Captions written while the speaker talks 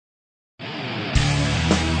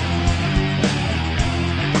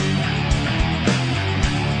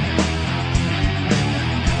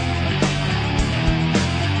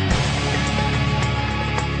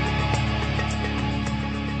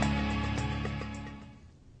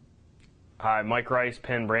Hi, Mike Rice,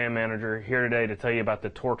 Penn brand manager, here today to tell you about the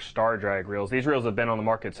Torque Star Drag reels. These reels have been on the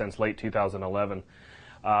market since late 2011.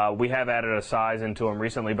 We have added a size into them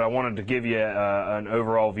recently, but I wanted to give you an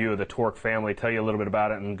overall view of the Torque family, tell you a little bit about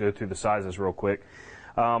it, and go through the sizes real quick.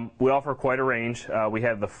 We offer quite a range. We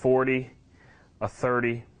have the 40, a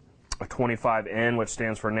 30, a 25N, which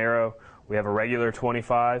stands for narrow. We have a regular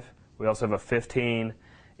 25. We also have a 15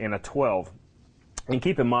 and a 12. And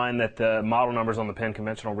keep in mind that the model numbers on the Penn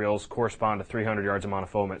conventional reels correspond to 300 yards of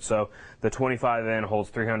monofilament. So the 25N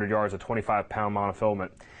holds 300 yards of 25-pound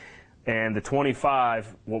monofilament. And the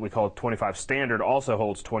 25, what we call 25 standard, also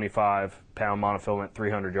holds 25-pound monofilament,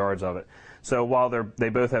 300 yards of it. So while they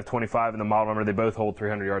both have 25 in the model number, they both hold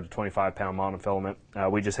 300 yards of 25-pound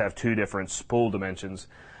monofilament. We just have two different spool dimensions.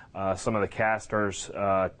 Some of the casters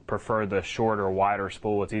prefer the shorter, wider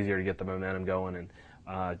spool. It's easier to get the momentum going and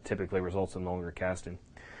typically results in longer casting.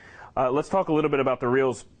 Let's talk a little bit about the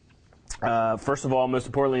reels. First of all, most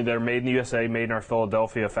importantly, they're made in the USA, made in our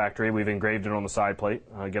Philadelphia factory. We've engraved it on the side plate.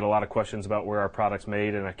 I get a lot of questions about where our product's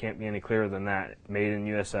made, and I can't be any clearer than that. Made in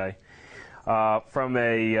USA. From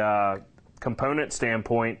a component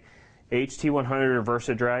standpoint, HT100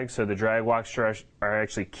 Versa drag, so the drag washers are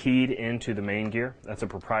actually keyed into the main gear. That's a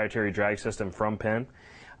proprietary drag system from Penn.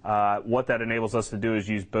 What that enables us to do is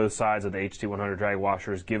use both sides of the HT100 drag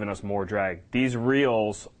washers, giving us more drag. These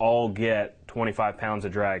reels all get 25 pounds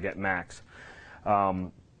of drag at max.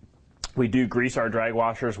 We do grease our drag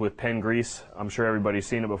washers with Penn grease. I'm sure everybody's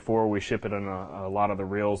seen it before. We ship it in a lot of the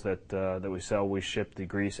reels that we sell. We ship the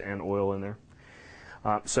grease and oil in there.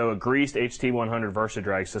 So a greased HT100 Versa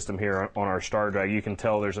drag system here on our star drag. You can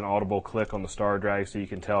tell there's an audible click on the star drag, so you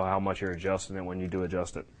can tell how much you're adjusting it when you do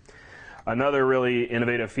adjust it. Another really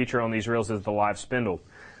innovative feature on these reels is the live spindle.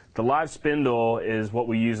 The live spindle is what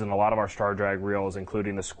we use in a lot of our star drag reels,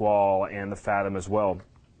 including the Squall and the Fathom as well.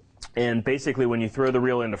 And basically, when you throw the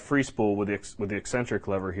reel into free spool with the eccentric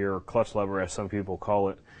lever here, or clutch lever as some people call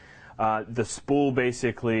it, the spool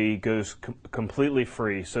basically goes completely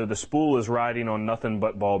free. So the spool is riding on nothing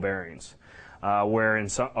but ball bearings. Where in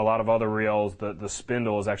a lot of other reels, the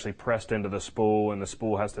spindle is actually pressed into the spool, and the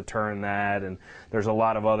spool has to turn that, and there's a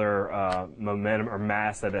lot of other momentum or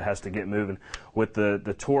mass that it has to get moving. With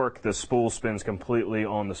the torque, the spool spins completely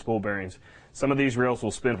on the spool bearings. Some of these reels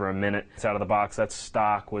will spin for a minute. It's out of the box. That's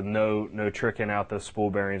stock with no tricking out the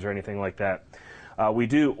spool bearings or anything like that. We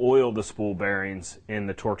do oil the spool bearings in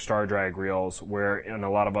the Torque Star Drag reels, where in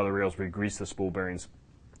a lot of other reels we grease the spool bearings,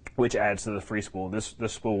 which adds to the free spool. This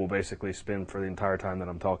spool will basically spin for the entire time that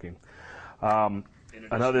I'm talking.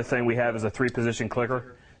 Another thing we have is a 3-position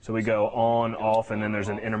clicker. So we go on, off, and then there's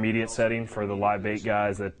an intermediate setting for the live bait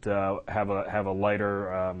guys that have a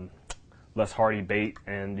lighter, less hardy bait,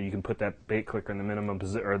 and you can put that bait clicker in the minimum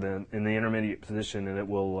position or in the intermediate position, and it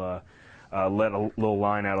will let a little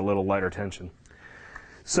line out a little lighter tension.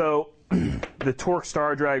 So the Torque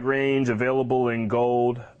Star Drag range, available in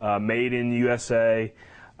gold, made in USA.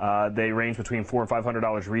 They range between $400 and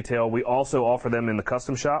 $500 retail. We also offer them in the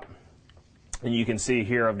custom shop. And you can see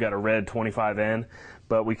here I've got a red 25N,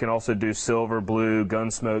 but we can also do silver, blue,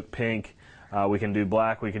 gunsmoke, pink. We can do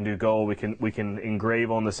black, we can do gold. We can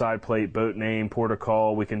engrave on the side plate boat name, port of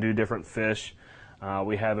call. We can do different fish.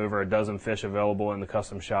 We have over a dozen fish available in the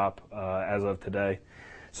custom shop as of today.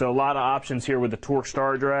 So a lot of options here with the Torque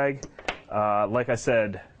Star Drag. Like I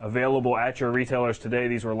said, available at your retailers today.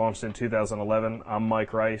 These were launched in 2011. I'm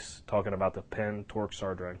Mike Rice, talking about the Penn Torque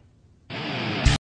Star Drag.